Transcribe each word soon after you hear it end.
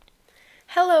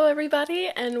Hello, everybody,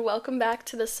 and welcome back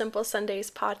to the Simple Sundays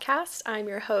podcast. I'm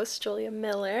your host, Julia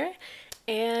Miller,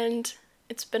 and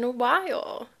it's been a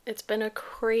while. It's been a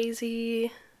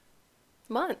crazy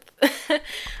month.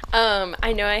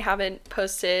 I know I haven't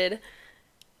posted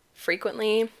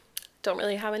frequently. Don't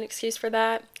really have an excuse for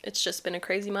that. It's just been a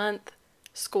crazy month.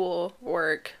 School,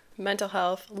 work, mental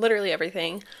health, literally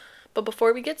everything. But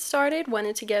before we get started,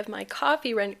 wanted to give my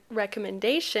coffee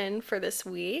recommendation for this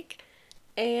week.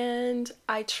 And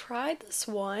I tried this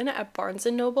one at Barnes &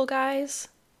 Noble, guys.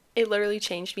 It literally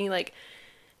changed me. Like,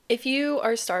 if you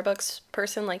are a Starbucks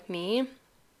person like me,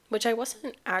 which I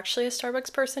wasn't actually a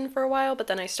Starbucks person for a while, but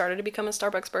then I started to become a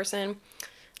Starbucks person.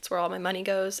 It's where all my money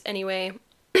goes. Anyway,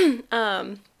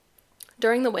 during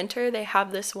the winter, they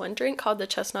have this one drink called the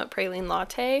Chestnut Praline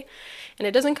Latte, and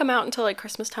it doesn't come out until like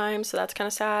Christmas time, so that's kind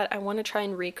of sad. I want to try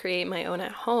and recreate my own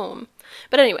at home.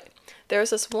 But anyway, there was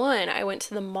this one. I went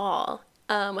to the mall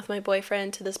with my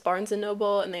boyfriend to this Barnes &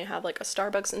 Noble, and they have like a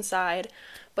Starbucks inside,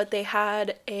 but they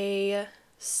had a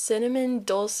cinnamon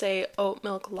dulce oat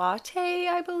milk latte,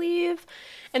 I believe.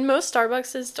 And most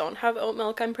Starbuckses don't have oat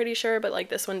milk, I'm pretty sure, but like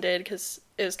this one did because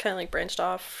it was kind of like branched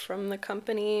off from the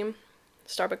company.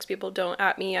 Starbucks people don't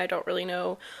at me. I don't really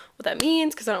know what that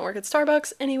means because I don't work at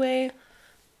Starbucks anyway.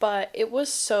 But it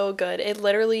was so good. It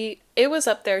was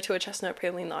up there to a chestnut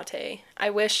praline latte.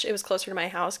 I wish it was closer to my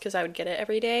house because I would get it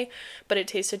every day, but it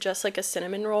tasted just like a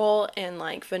cinnamon roll, and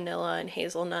like vanilla and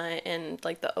hazelnut and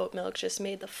like the oat milk just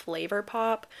made the flavor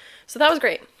pop. So that was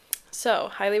great. So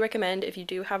highly recommend if you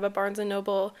do have a Barnes &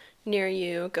 Noble near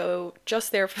you, go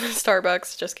just there for the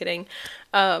Starbucks. Just kidding.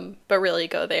 But really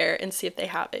go there and see if they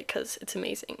have it because it's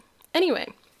amazing. Anyway.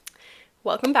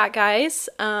 Welcome back, guys.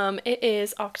 It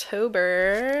is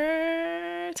October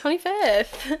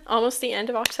 25th, almost the end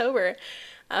of October.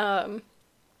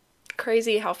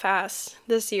 Crazy how fast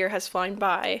this year has flown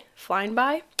by.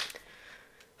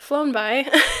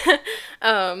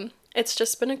 It's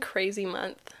just been a crazy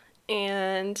month,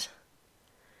 and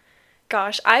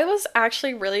gosh, I was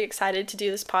actually really excited to do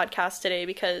this podcast today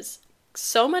because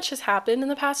so much has happened in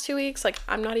the past 2 weeks. Like,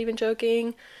 I'm not even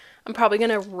joking. I'm probably going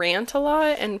to rant a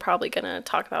lot and probably going to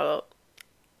talk about,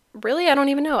 really, I don't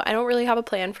even know. I don't really have a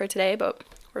plan for today, but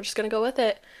we're just going to go with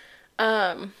it.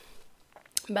 But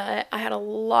I had a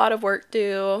lot of work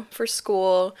due for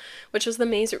school, which was the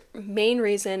main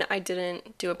reason I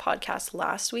didn't do a podcast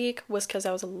last week, was because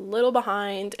I was a little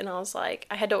behind, and I was like,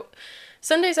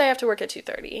 Sundays I have to work at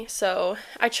 2:30, so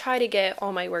I try to get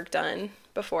all my work done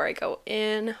before I go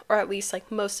in, or at least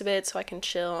like most of it, so I can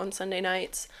chill on Sunday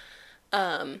nights.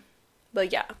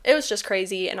 But yeah, it was just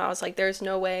crazy, and I was like, there's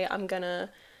no way I'm gonna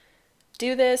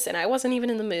do this, and I wasn't even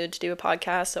in the mood to do a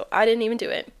podcast, so I didn't even do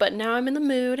it. But now I'm in the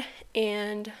mood,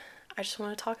 and I just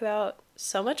want to talk about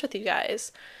so much with you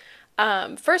guys.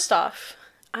 First off,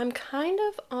 I'm kind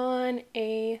of on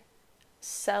a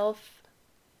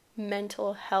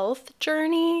mental health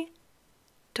journey.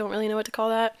 Don't really know what to call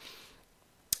that.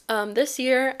 This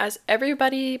year, as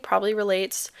everybody probably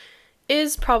relates,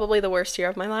 is probably the worst year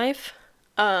of my life.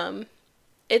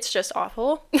 It's just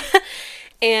awful.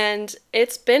 And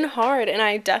it's been hard, and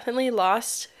I definitely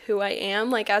lost who I am,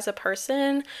 like, as a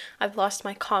person. I've lost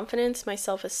my confidence, my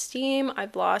self-esteem.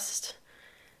 I've lost,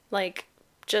 like,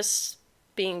 just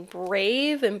being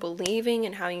brave and believing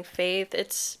and having faith.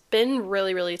 It's been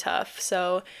really, really tough.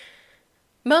 So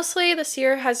mostly this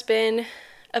year has been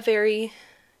a very,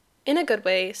 in a good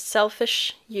way,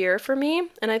 selfish year for me,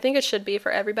 and I think it should be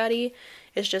for everybody.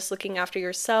 Is just looking after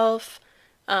yourself,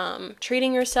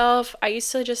 treating yourself. I used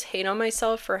to just hate on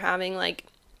myself for having like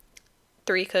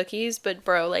 3 cookies, but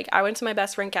bro, like, I went to my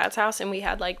best friend Kat's house and we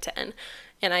had like 10,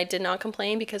 and I did not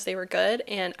complain because they were good,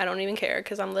 and I don't even care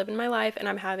because I'm living my life and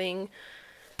I'm having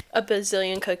a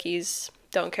bazillion cookies.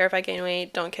 Don't care if I gain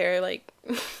weight, don't care, like,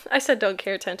 I said don't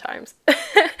care 10 times.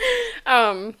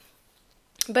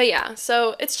 But yeah,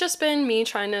 so it's just been me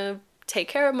trying to take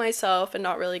care of myself and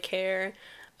not really care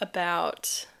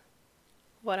about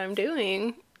what I'm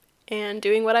doing and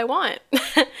doing what I want.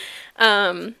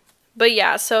 But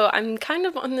yeah, so I'm kind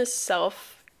of on this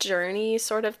self journey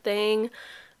sort of thing.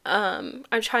 I'm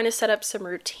trying to set up some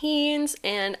routines,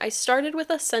 and I started with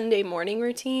a Sunday morning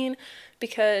routine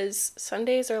because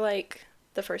Sundays are like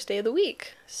the first day of the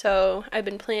week. So I've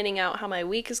been planning out how my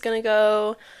week is gonna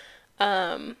go,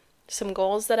 some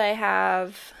goals that I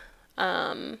have,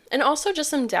 and also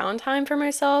just some downtime for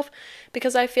myself,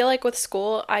 because I feel like with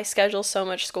school, I schedule so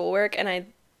much schoolwork and I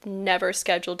never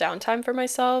schedule downtime for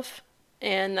myself,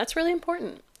 and that's really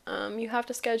important. You have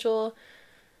to schedule,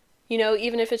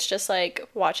 even if it's just like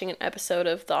watching an episode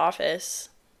of The Office,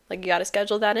 like, you gotta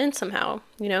schedule that in somehow.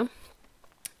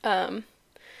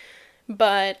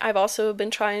 But I've also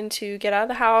been trying to get out of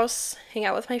the house, hang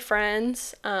out with my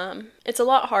friends. It's a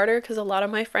lot harder because a lot of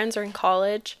my friends are in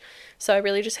college, so I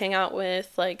really just hang out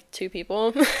with like two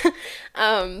people.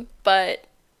 But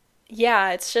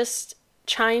yeah, it's just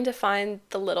trying to find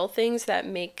the little things that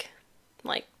make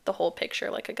like the whole picture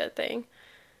like a good thing.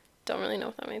 Don't really know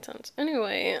if that made sense.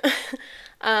 Anyway,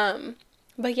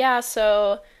 but yeah,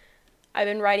 so I've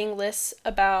been writing lists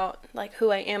about like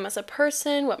who I am as a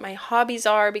person, what my hobbies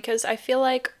are, because I feel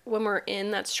like when we're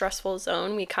in that stressful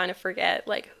zone, we kind of forget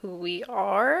like who we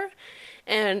are.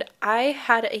 And I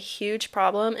had a huge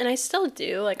problem, and I still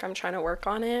do, like I'm trying to work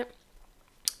on it,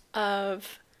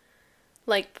 of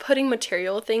like putting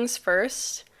material things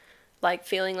first, like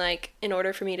feeling like in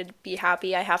order for me to be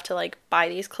happy, I have to like buy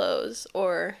these clothes,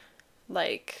 or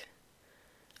like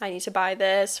I need to buy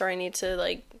this, or I need to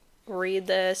like read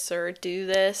this or do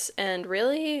this. And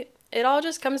really, it all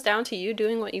just comes down to you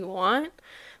doing what you want.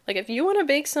 Like if you want to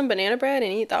bake some banana bread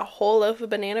and eat the whole loaf of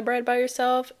banana bread by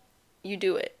yourself, you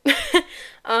do it.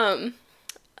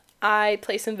 I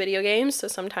play some video games, so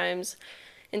sometimes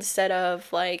instead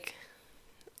of like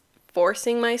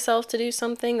forcing myself to do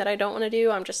something that I don't want to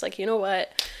do, I'm just like, you know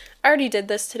what? I already did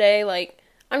this today. Like,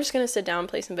 I'm just going to sit down,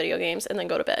 play some video games, and then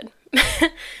go to bed.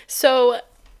 So,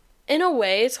 in a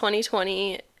way,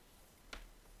 2020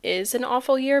 is an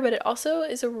awful year, but it also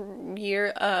is a year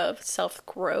of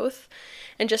self-growth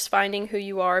and just finding who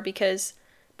you are, because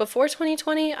before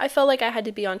 2020, I felt like I had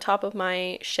to be on top of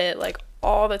my shit like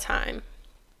all the time.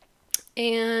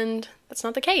 And that's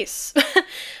not the case.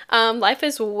 Life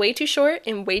is way too short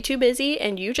and way too busy,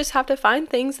 and you just have to find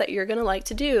things that you're gonna like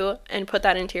to do and put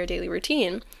that into your daily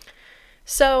routine.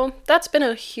 So that's been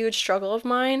a huge struggle of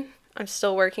mine. I'm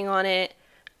still working on it.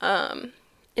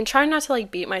 And trying not to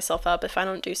like beat myself up if I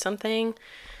don't do something,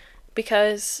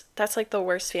 because that's like the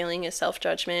worst feeling, is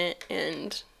self-judgment.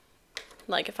 And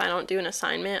like if I don't do an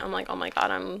assignment, I'm like, oh my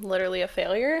god, I'm literally a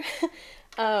failure.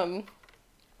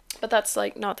 But that's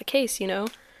like not the case, you know?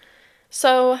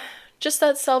 So just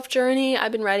that self journey,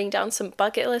 I've been writing down some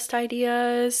bucket list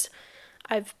ideas.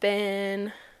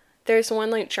 There's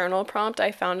one like journal prompt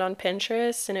I found on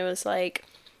Pinterest, and it was like,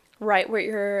 write what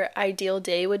your ideal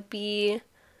day would be.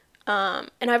 And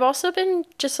I've also been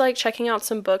just like checking out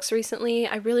some books recently.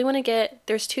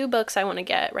 There's 2 books I want to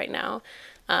get right now.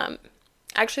 I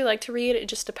actually like to read, it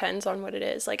just depends on what it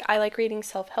is. Like I like reading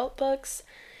self-help books,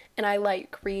 and I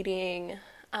like reading,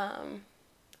 I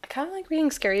kind of like reading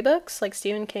scary books like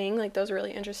Stephen King, like those are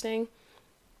really interesting.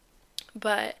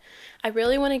 But I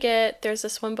really want to there's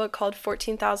this one book called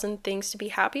 14,000 Things to Be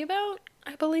Happy About,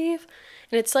 I believe.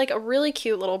 And it's like a really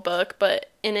cute little book, but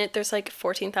in it there's like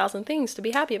 14,000 things to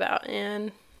be happy about.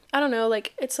 And I don't know,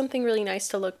 like it's something really nice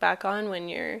to look back on when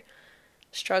you're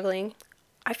struggling.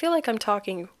 I feel like I'm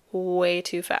talking way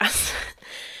too fast.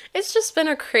 It's just been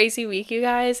a crazy week, you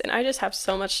guys, and I just have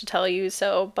so much to tell you,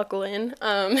 so buckle in.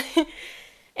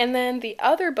 And then the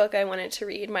other book I wanted to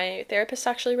read, my therapist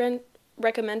actually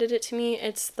recommended it to me.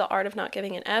 It's The Art of Not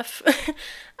Giving an F.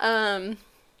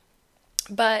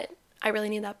 But I really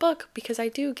need that book because I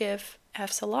do give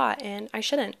Fs a lot, and I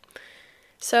shouldn't.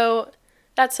 So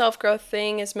that self-growth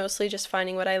thing is mostly just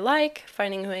finding what I like,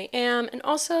 finding who I am, and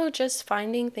also just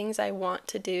finding things I want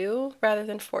to do rather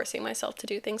than forcing myself to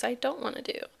do things I don't want to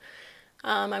do.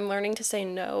 I'm learning to say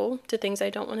no to things I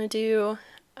don't want to do.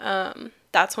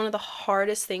 That's one of the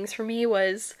hardest things for me.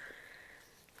 Was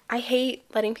I hate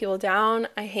letting people down.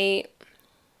 I hate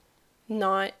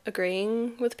not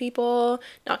agreeing with people,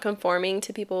 not conforming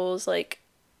to people's like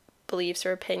beliefs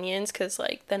or opinions, because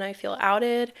like then I feel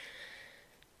outed.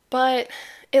 But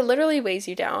it literally weighs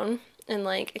you down, and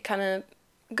like it kind of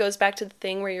goes back to the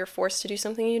thing where you're forced to do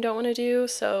something you don't want to do,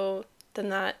 so then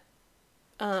that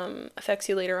affects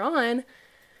you later on.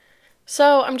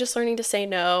 So I'm just learning to say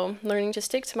no, learning to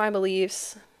stick to my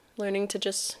beliefs, learning to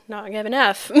just not give an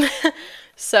F.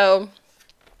 So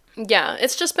yeah,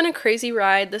 it's just been a crazy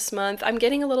ride this month. I'm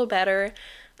getting a little better.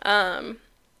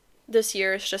 This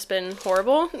year has just been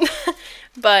horrible.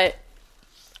 But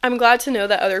I'm glad to know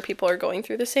that other people are going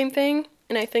through the same thing.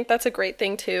 And I think that's a great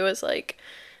thing too, is like,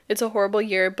 it's a horrible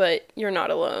year, but you're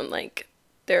not alone. Like,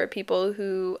 there are people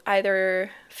who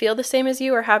either feel the same as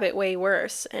you or have it way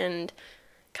worse, and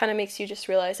kind of makes you just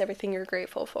realize everything you're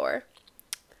grateful for.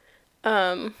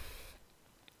 But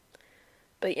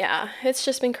yeah, it's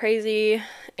just been crazy.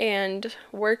 And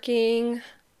working,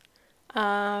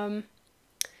 I've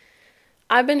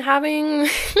been having,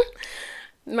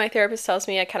 my therapist tells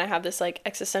me I kind of have this like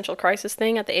existential crisis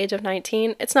thing at the age of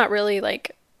 19. It's not really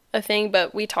like a thing,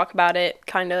 but we talk about it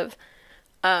kind of.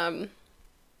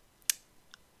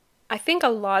 I think a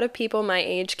lot of people my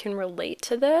age can relate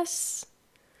to this,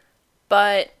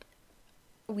 but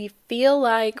we feel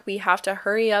like we have to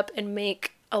hurry up and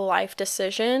make a life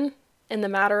decision in the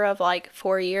matter of like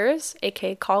 4 years,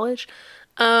 aka college.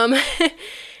 Um,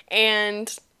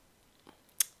 and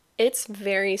it's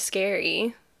very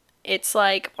scary. It's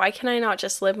like, why can I not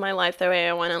just live my life the way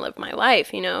I want to live my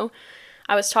life, you know?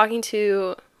 I was talking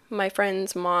to my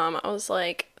friend's mom. I was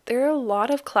like, there are a lot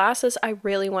of classes I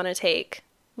really want to take.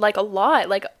 Like, a lot.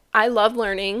 Like, I love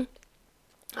learning.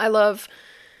 I love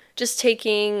just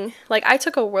taking, like, I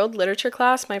took a world literature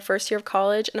class my first year of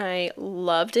college, and I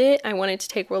loved it. I wanted to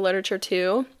take world literature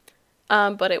too,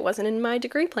 but it wasn't in my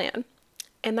degree plan.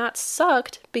 And that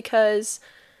sucked because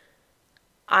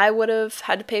I would have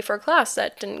had to pay for a class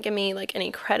that didn't give me, like,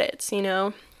 any credits, you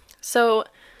know? So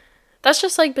that's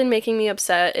just, like, been making me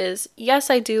upset is, yes,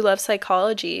 I do love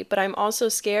psychology, but I'm also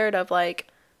scared of, like,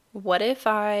 what if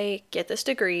I get this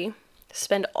degree,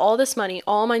 spend all this money,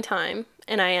 all my time,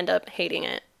 and I end up hating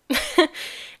it?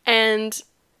 And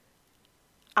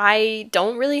I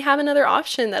don't really have another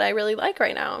option that I really like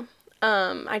right now.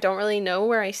 I don't really know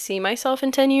where I see myself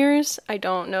in 10 years. I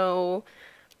don't know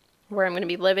where I'm going to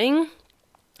be living.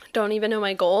 Don't even know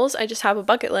my goals. I just have a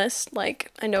bucket list.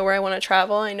 Like, I know where I want to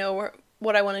travel. I know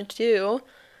what I want to do.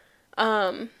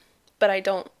 But I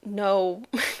don't know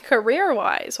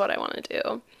career-wise what I want to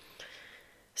do.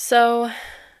 So,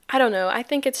 I don't know. I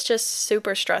think it's just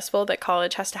super stressful that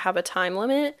college has to have a time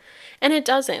limit. And it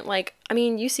doesn't. Like, I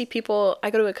mean, you see people, I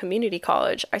go to a community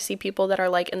college. I see people that are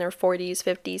like in their 40s,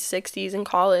 50s, 60s in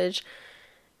college.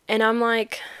 And I'm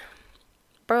like,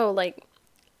 bro, like,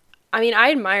 I mean,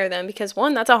 I admire them because,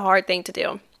 one, that's a hard thing to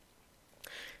do.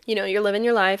 You know, you're living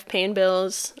your life, paying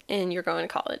bills, and you're going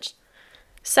to college.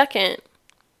 Second,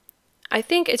 I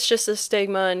think it's just a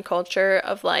stigma and culture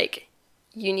of, like,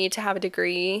 you need to have a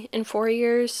degree in 4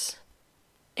 years,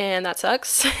 and that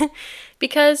sucks.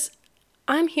 Because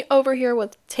I'm over here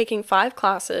with taking 5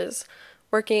 classes,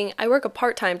 I work a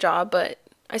part-time job, but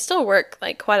I still work,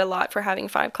 like, quite a lot for having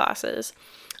 5 classes.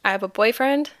 I have a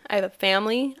boyfriend, I have a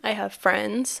family, I have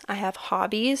friends, I have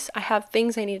hobbies, I have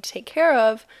things I need to take care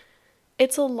of.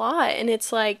 It's a lot, and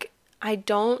it's like,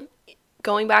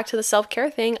 going back to the self-care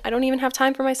thing, I don't even have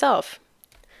time for myself.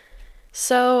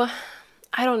 So,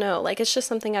 I don't know, like, it's just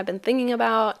something I've been thinking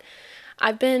about.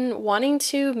 I've been wanting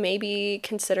to maybe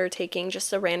consider taking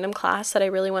just a random class that I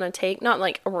really want to take. Not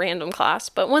like a random class,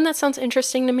 but one that sounds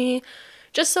interesting to me.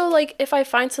 Just so, like, if I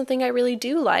find something I really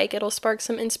do like, it'll spark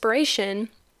some inspiration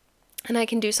and I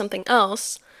can do something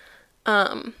else.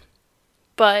 But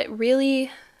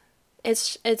really,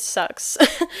 it sucks.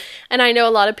 And I know a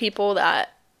lot of people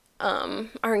that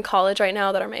are in college right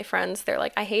now that are my friends. They're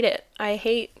like, I hate it. I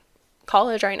hate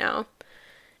college right now.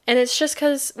 And it's just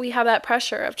because we have that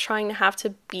pressure of trying to have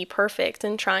to be perfect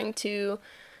and trying to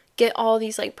get all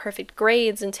these, like, perfect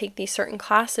grades and take these certain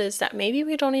classes that maybe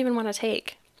we don't even want to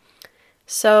take.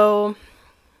 So,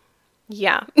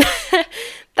 yeah.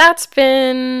 That's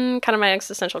been kind of my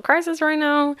existential crisis right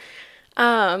now.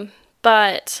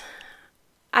 But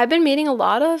I've been meeting a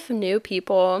lot of new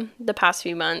people the past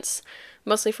few months,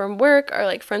 mostly from work or,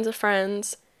 like, friends of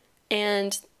friends.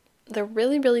 And they're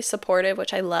really, really supportive,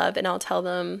 which I love, and I'll tell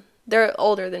them, they're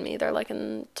older than me. They're like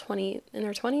in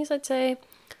their 20s, I'd say,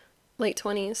 late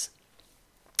 20s.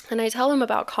 And I tell them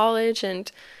about college,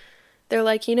 and they're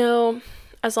like, you know,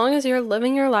 as long as you're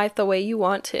living your life the way you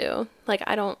want to, like,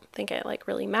 I don't think it, like,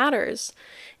 really matters.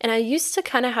 And I used to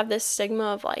kind of have this stigma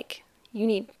of, like,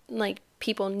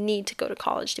 people need to go to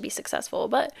college to be successful.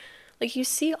 But, like, you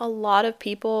see a lot of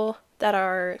people that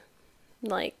are,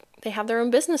 like, they have their own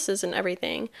businesses and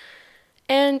everything.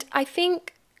 And I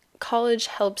think college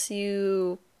helps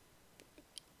you,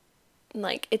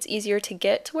 like, it's easier to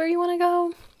get to where you want to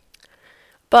go.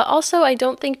 But also, I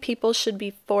don't think people should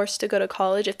be forced to go to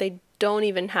college if they don't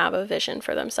even have a vision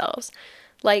for themselves.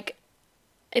 Like,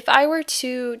 if I were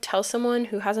to tell someone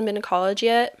who hasn't been to college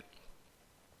yet,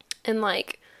 and,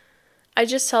 like, I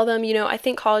just tell them, you know, I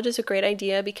think college is a great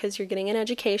idea because you're getting an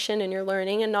education and you're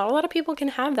learning, and not a lot of people can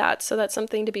have that, so that's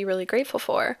something to be really grateful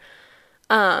for.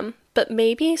 But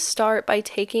maybe start by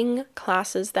taking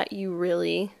classes that you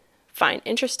really find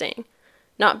interesting,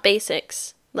 not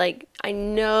basics. Like, I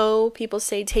know people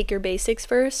say take your basics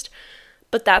first,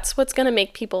 but that's what's going to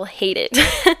make people hate it.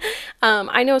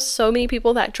 I know so many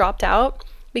people that dropped out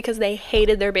because they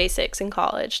hated their basics in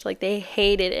college. Like, they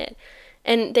hated it.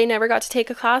 And they never got to take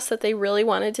a class that they really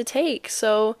wanted to take.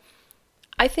 So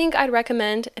I think I'd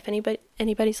recommend, if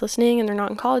anybody's listening and they're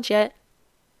not in college yet,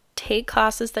 take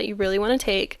classes that you really want to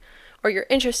take or you're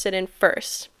interested in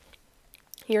first.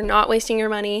 You're not wasting your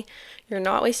money. You're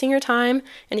not wasting your time.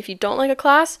 And if you don't like a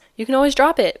class, you can always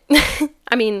drop it.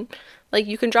 I mean, like,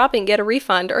 you can drop it and get a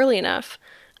refund early enough.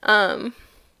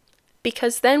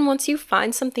 Because then once you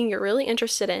find something you're really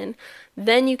interested in,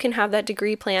 then you can have that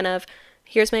degree plan of,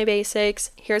 here's my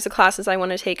basics, here's the classes I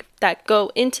want to take that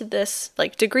go into this,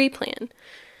 like, degree plan.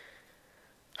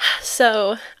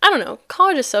 So, I don't know,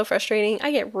 college is so frustrating.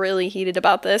 I get really heated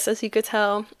about this, as you could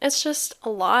tell. It's just a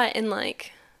lot, and,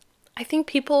 like, I think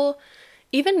people,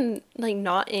 even, like,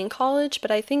 not in college,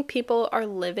 but I think people are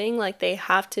living like they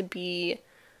have to be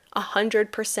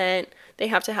 100%, they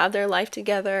have to have their life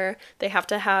together, they have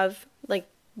to have, like,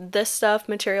 this stuff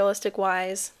materialistic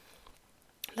wise.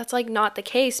 That's, like, not the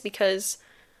case, because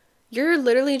you're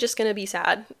literally just gonna be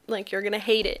sad. Like, you're gonna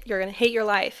hate it. You're gonna hate your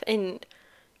life, and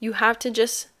you have to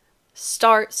just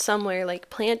start somewhere, like,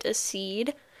 plant a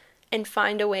seed and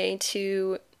find a way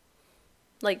to,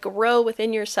 like, grow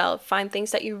within yourself, find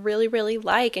things that you really, really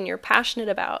like and you're passionate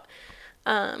about.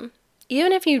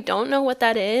 Even if you don't know what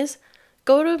that is,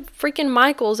 go to freaking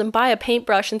Michael's and buy a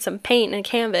paintbrush and some paint and a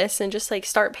canvas and just, like,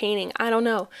 start painting. I don't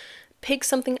know. Pick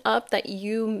something up that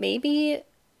you maybe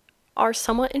are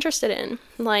somewhat interested in.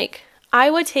 Like, I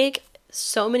would take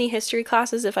so many history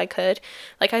classes if I could.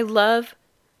 Like, I love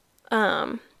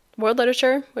world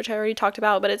literature, which I already talked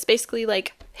about, but it's basically,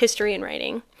 like, history and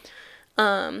writing.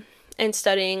 And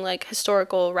studying, like,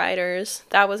 historical writers.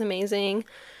 That was amazing.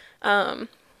 I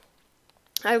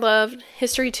love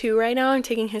History 2 right now. I'm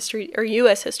taking history, or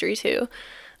U.S. History 2,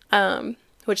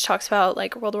 which talks about,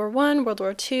 like, World War I, World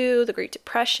War II, the Great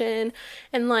Depression,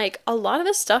 and, like, a lot of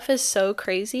this stuff is so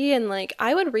crazy, and, like,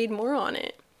 I would read more on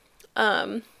it.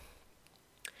 I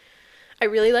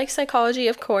really like psychology,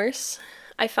 of course.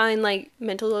 I find, like,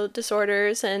 mental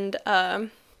disorders and,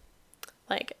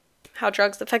 like, how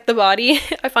drugs affect the body.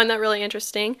 I find that really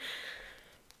interesting.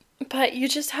 But you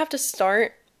just have to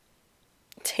start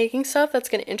taking stuff that's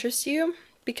going to interest you,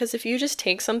 because if you just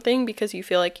take something because you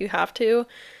feel like you have to,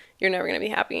 you're never going to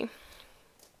be happy.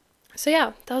 So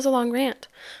yeah, that was a long rant.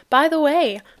 By the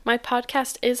way, my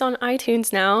podcast is on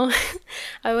iTunes now.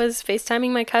 I was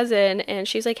FaceTiming my cousin and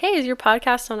she's like, hey, is your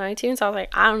podcast on iTunes? I was like,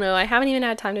 I don't know. I haven't even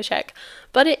had time to check.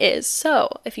 But it is.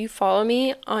 So if you follow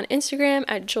me on Instagram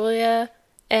at Julia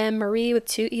M. Marie with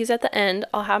 2 E's at the end,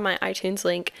 I'll have my iTunes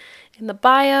link in the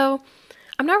bio.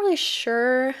 I'm not really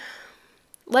sure.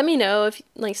 Let me know if,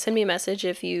 like, send me a message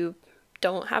if you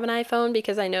don't have an iPhone,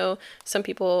 because I know some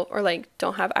people are, like,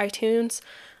 don't have iTunes.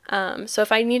 So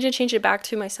if I need to change it back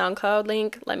to my SoundCloud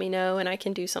link, let me know and I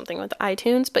can do something with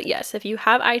iTunes. But yes, if you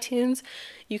have iTunes,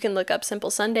 you can look up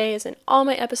Simple Sundays and all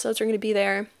my episodes are going to be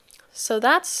there. So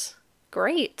that's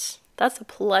great. That's a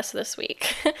plus this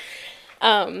week.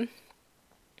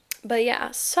 But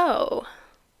yeah, so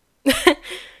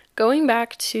going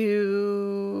back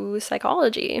to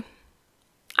psychology,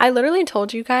 I literally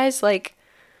told you guys, like,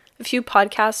 a few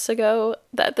podcasts ago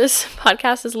that this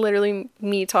podcast is literally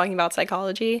me talking about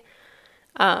psychology.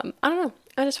 I don't know.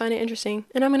 I just find it interesting,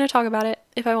 and I'm going to talk about it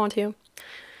if I want to.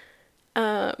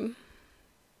 I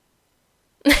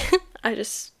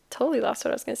just totally lost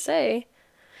what I was going to say.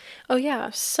 Oh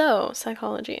yeah, so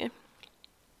psychology.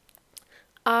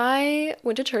 I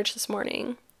went to church this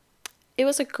morning. It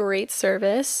was a great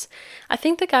service. I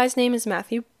think the guy's name is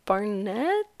Matthew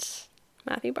Barnett.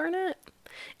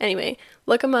 Anyway,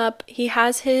 look him up. He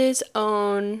has his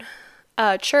own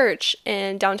church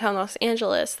in downtown Los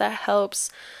Angeles that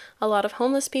helps a lot of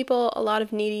homeless people, a lot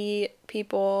of needy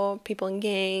people, people in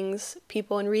gangs,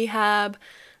 people in rehab.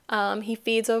 He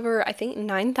feeds over, I think,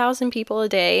 9,000 people a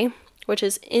day, which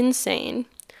is insane.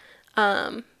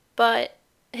 But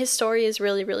his story is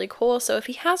really, really cool. So if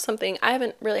he has something, I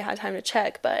haven't really had time to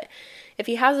check, but if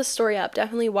he has a story up,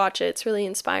 definitely watch it. It's really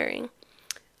inspiring.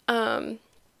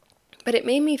 But it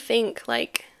made me think,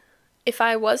 like, if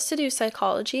I was to do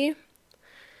psychology,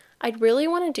 I'd really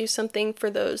want to do something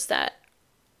for those that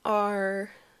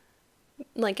are,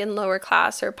 like, in lower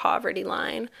class or poverty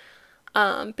line,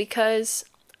 because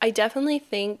I definitely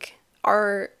think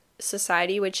our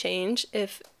society would change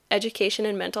if education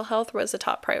and mental health was a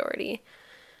top priority.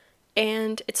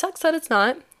 And it sucks that it's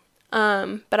not,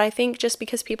 but I think just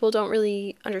because people don't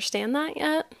really understand that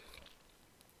yet,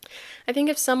 I think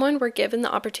if someone were given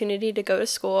the opportunity to go to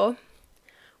school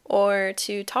or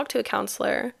to talk to a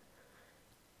counselor,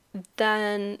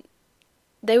 then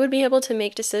they would be able to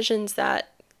make decisions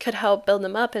that could help build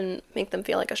them up and make them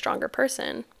feel like a stronger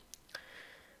person.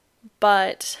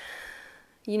 But,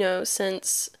 you know,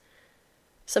 since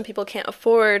some people can't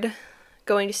afford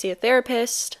going to see a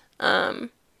therapist,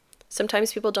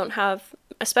 sometimes people don't have,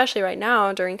 especially right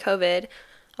now during COVID,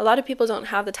 a lot of people don't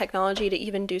have the technology to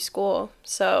even do school.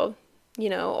 So,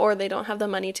 or they don't have the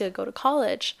money to go to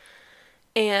college.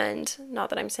 And not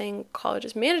that I'm saying college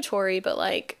is mandatory, but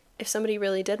like if somebody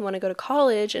really did want to go to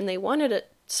college and they wanted a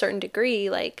certain degree,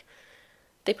 like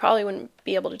they probably wouldn't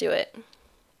be able to do it.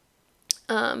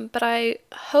 But I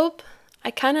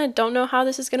kind of don't know how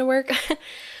this is going to work,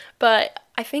 but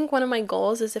I think one of my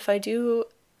goals is if I do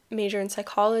major in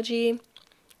psychology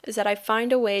is that I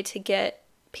find a way to get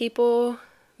people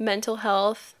mental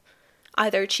health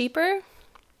either cheaper,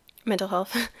 mental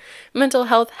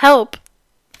health help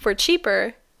for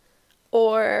cheaper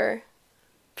or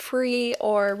free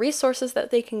or resources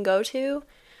that they can go to.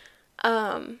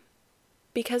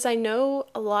 Because I know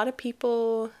a lot of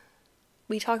people,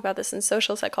 we talk about this in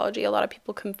social psychology, a lot of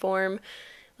people conform.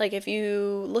 Like if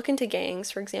you look into gangs,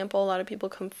 for example, a lot of people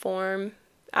conform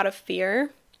out of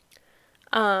fear,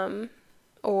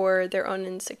 or their own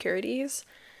insecurities.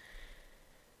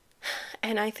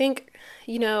 And I think,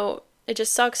 it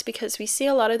just sucks because we see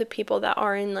a lot of the people that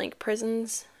are in like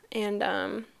prisons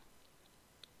and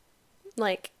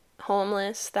like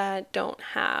homeless that don't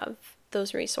have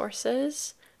those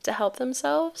resources to help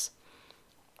themselves.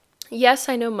 Yes,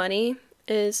 I know money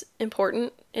is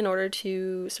important in order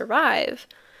to survive,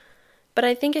 but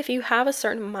I think if you have a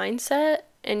certain mindset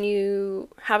and you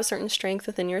have a certain strength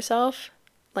within yourself,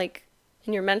 like,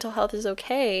 and your mental health is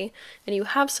okay, and you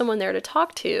have someone there to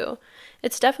talk to,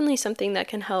 it's definitely something that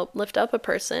can help lift up a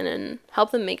person and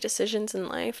help them make decisions in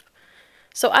life.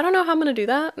 So I don't know how I'm going to do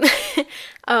that,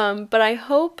 but I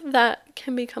hope that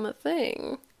can become a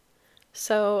thing.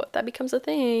 So if that becomes a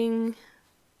thing,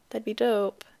 that'd be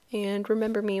dope. And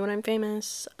remember me when I'm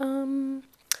famous.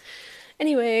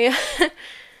 Anyway,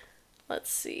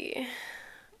 let's see.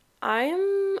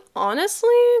 I'm honestly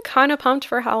kind of pumped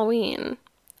for Halloween.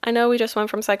 I know we just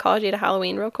went from psychology to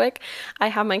Halloween real quick. I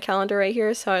have my calendar right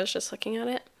here, so I was just looking at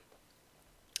it.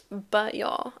 But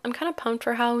y'all, I'm kind of pumped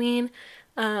for Halloween.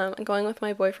 I'm going with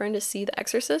my boyfriend to see The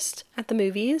Exorcist at the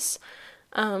movies.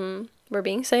 We're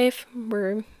being safe.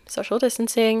 We're social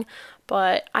distancing.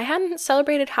 But I hadn't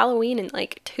celebrated Halloween in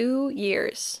like 2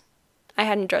 years. I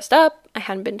hadn't dressed up. I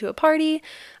hadn't been to a party.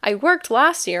 I worked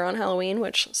last year on Halloween,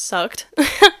 which sucked.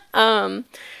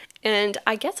 And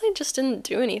I guess I just didn't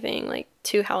do anything like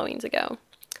 2 Halloweens ago.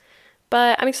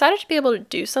 But I'm excited to be able to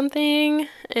do something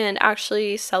and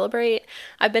actually celebrate.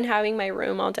 I've been having my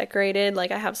room all decorated. Like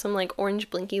I have some like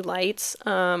orange blinky lights.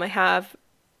 I have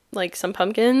like some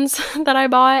pumpkins that I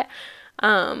bought.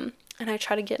 And I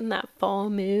try to get in that fall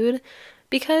mood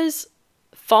because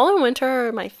fall and winter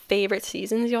are my favorite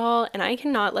seasons, y'all, and I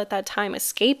cannot let that time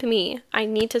escape me. I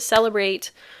need to celebrate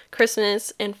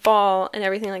Christmas and fall and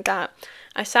everything like that.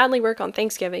 I sadly work on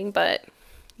Thanksgiving, but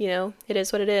it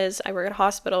is what it is. I work at a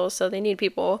hospital, so they need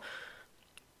people.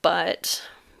 But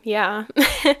yeah.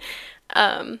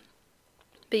 But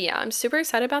yeah, I'm super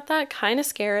excited about that. Kind of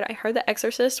scared. I heard The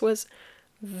Exorcist was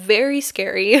very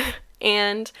scary,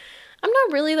 and I'm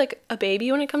not really like a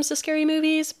baby when it comes to scary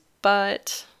movies,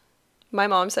 but my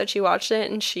mom said she watched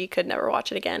it and she could never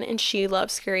watch it again, and she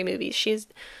loves scary movies.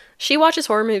 She watches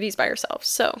horror movies by herself,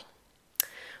 so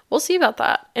we'll see about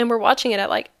that. And we're watching it at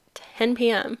like 10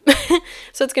 p.m.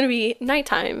 So it's going to be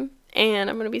nighttime and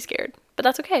I'm going to be scared. But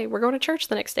that's okay. We're going to church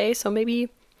the next day, so maybe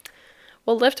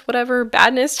we'll lift whatever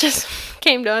badness just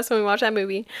came to us when we watched that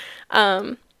movie.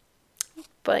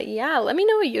 But yeah, let me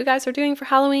know what you guys are doing for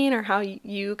Halloween or how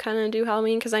you kind of do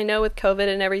Halloween, because I know with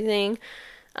COVID and everything,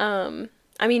 I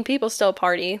mean, people still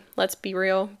party, let's be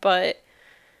real, but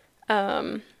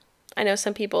I know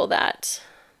some people that,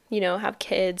 have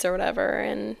kids or whatever,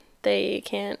 and they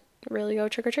can't really go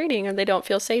trick-or-treating, or they don't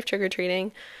feel safe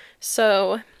trick-or-treating.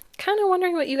 So kind of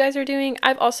wondering what you guys are doing.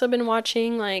 I've also been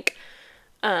watching like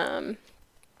what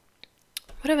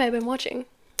have I been watching?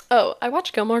 Oh, I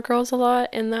watch Gilmore Girls a lot,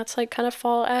 and that's like kind of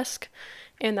fall-esque,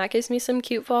 and that gives me some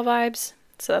cute fall vibes,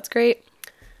 so that's great.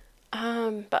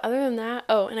 But other than that,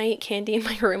 and I eat candy in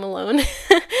my room alone.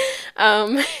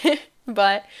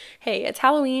 But hey, it's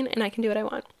Halloween and I can do what I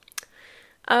want.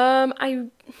 I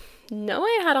know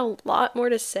I had a lot more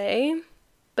to say,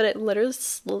 but it literally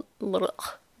slipped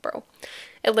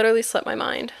my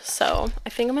mind. So I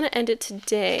think I'm gonna end it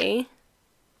today,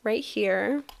 right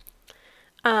here.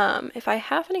 If I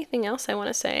have anything else I want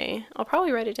to say, I'll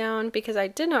probably write it down, because I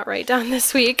did not write down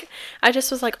this week. I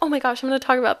just was like, oh my gosh, I'm going to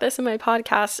talk about this in my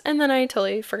podcast, and then I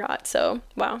totally forgot. So,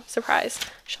 wow, surprise,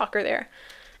 shocker there.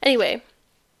 Anyway,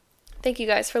 thank you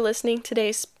guys for listening to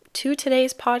today's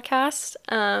podcast.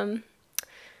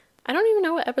 I don't even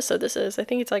know what episode this is. I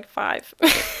think it's like 5.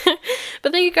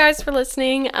 But thank you guys for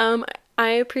listening. I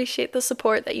appreciate the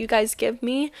support that you guys give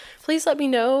me. Please let me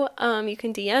know. You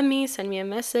can DM me, send me a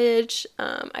message.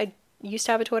 I used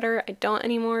to have a Twitter. I don't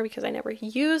anymore because I never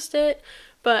used it,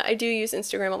 but I do use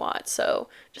Instagram a lot. So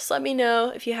just let me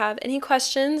know if you have any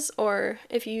questions or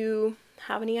if you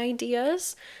have any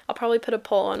ideas. I'll probably put a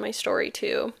poll on my story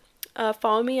too.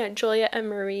 Follow me at Julia and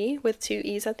Marie with 2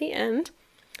 E's at the end.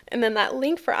 And then that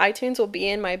link for iTunes will be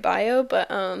in my bio, but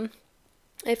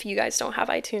if you guys don't have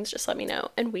iTunes, just let me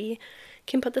know and we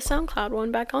can put the SoundCloud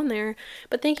one back on there.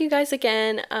 But thank you guys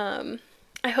again.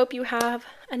 I hope you have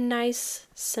a nice,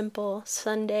 simple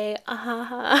Sunday.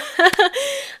 And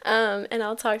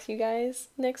I'll talk to you guys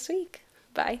next week.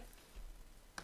 Bye.